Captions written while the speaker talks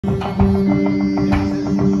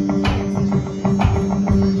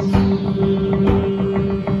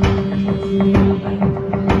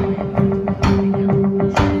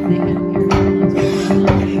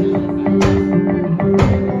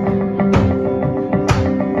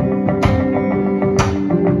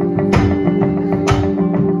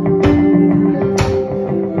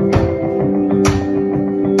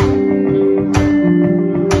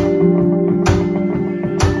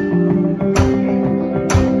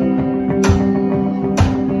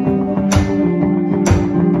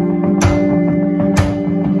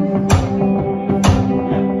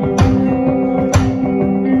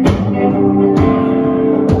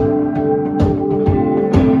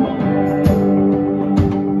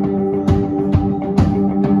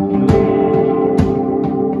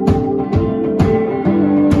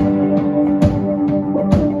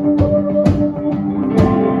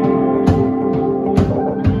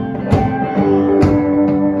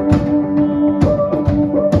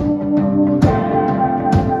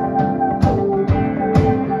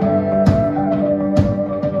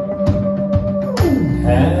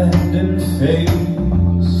Hand and face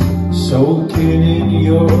soaking in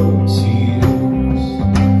your tears,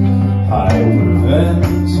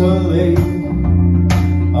 hyperventilate,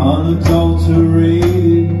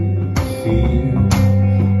 unadulterated fear.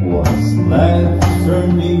 What's left for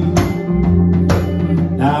me?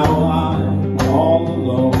 Now I'm all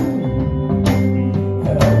alone,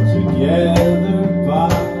 held together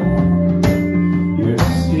by your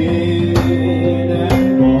skin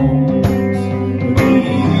and bones.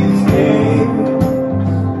 These days,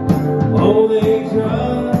 oh, they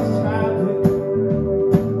just happen.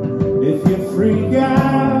 If you freak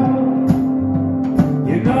out,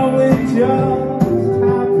 you know it just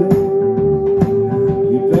happened.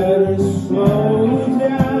 You better slow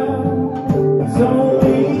down, it's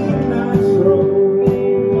only natural.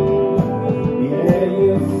 Yeah,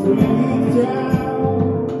 you freaked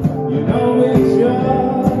out, you know it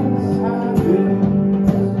just happened.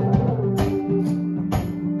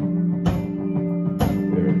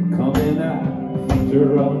 They're coming after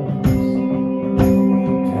us,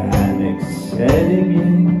 panic setting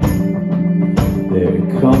in. They're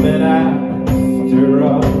coming after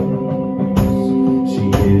us. She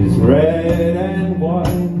is red and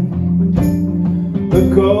white, the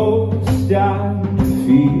ghost I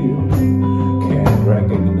feel. Can't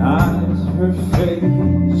recognize her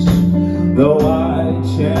face, though I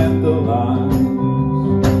chant the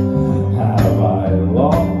lines. Have I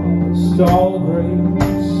lost all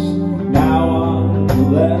grace? Now I'm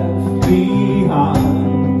left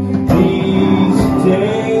behind. These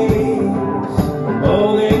days,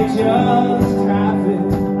 oh, they just happen.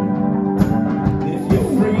 If you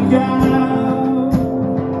freak out,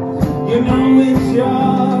 you know it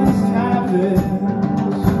just happens.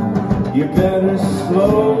 You better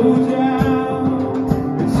slow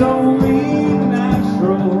down, it's only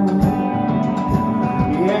natural.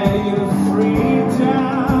 Yeah, you freaked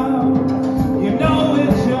out, you know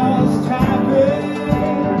it just happens.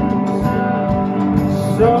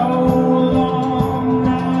 So long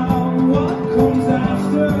now, what comes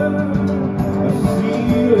after? I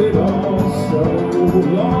feel it all so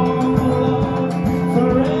long, love,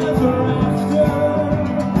 forever after.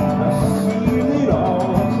 I feel it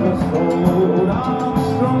all, just hold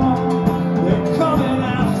on strong. They're coming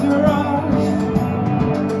after us.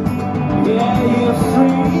 Yeah, you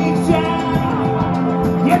freaked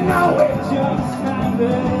out, you know it just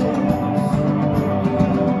happened.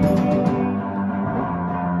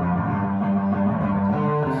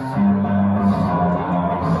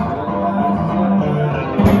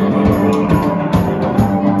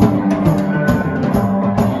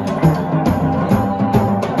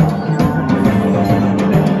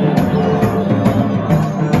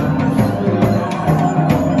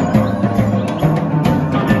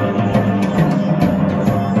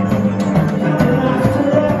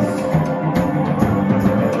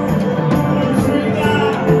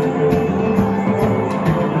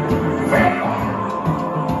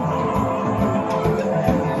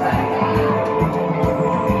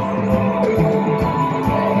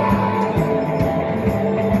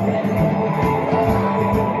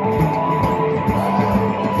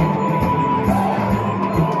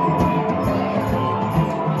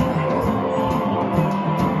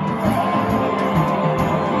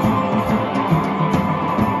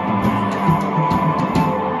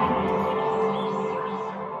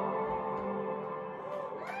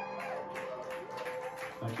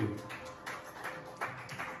 Thank you.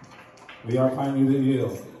 We are finally the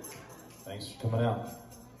Yield. Thanks for coming out.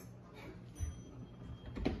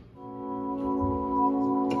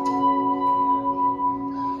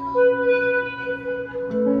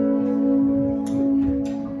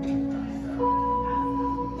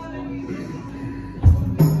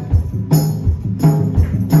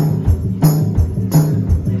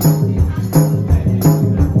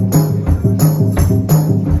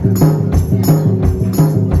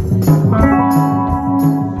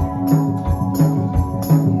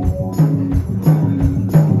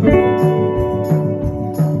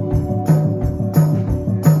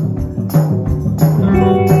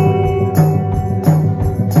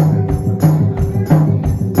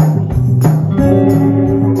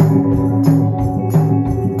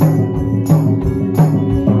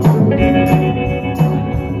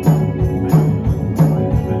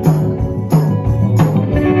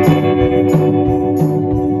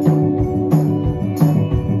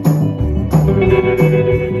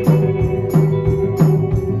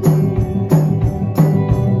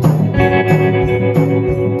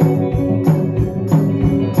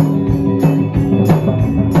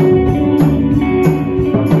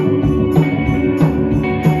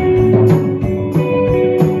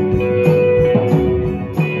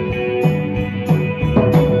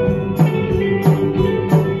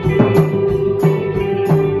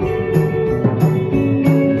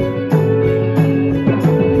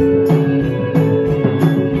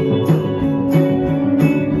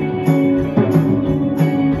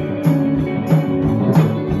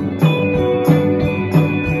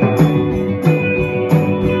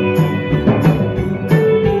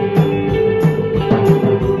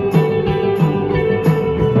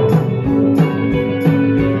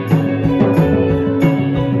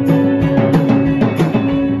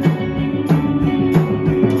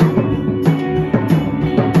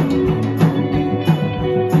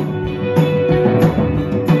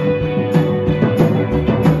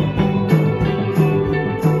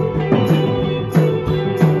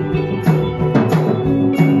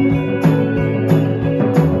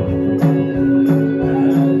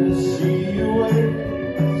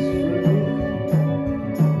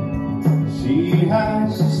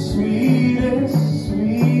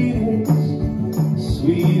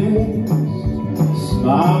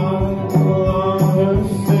 smile on her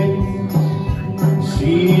face.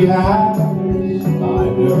 She has my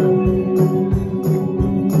nerve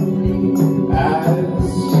as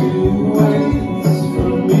she waits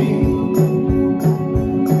for me.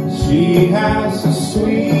 She has the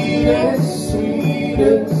sweetest,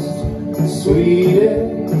 sweetest,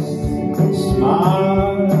 sweetest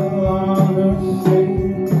smile on her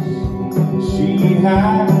face. She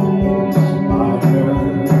has my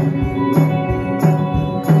nerve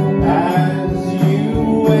as you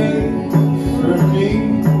wait for me.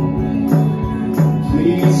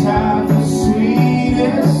 Please have the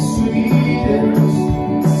sweetest, sweetest,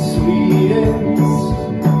 sweetest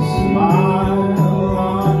smile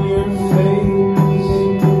on your face.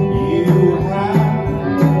 You have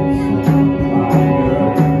my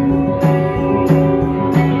nerve.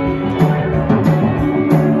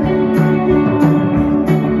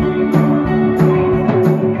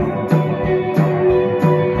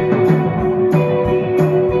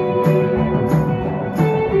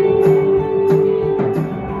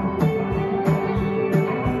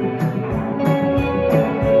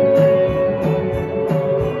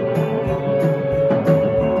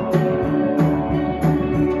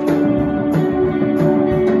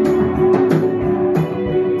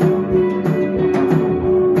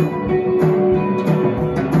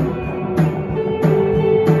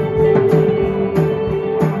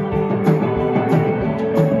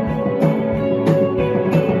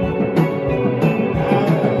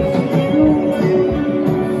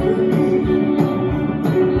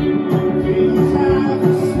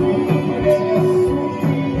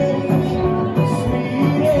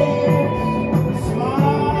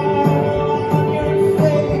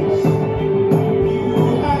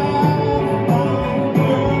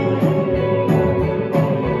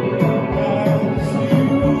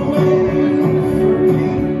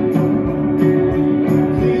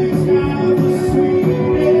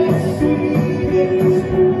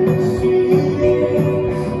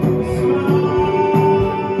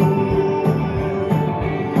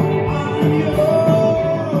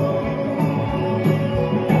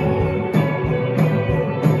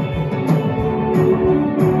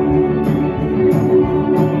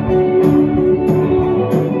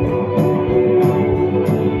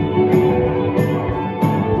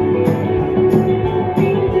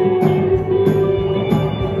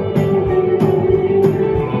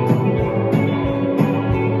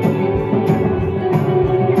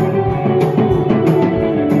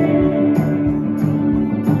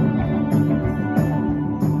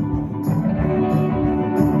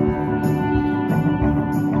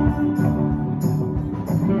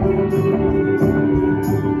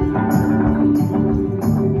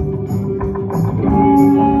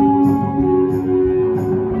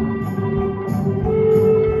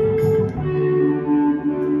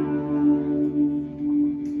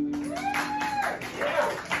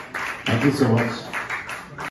 Thank you so much.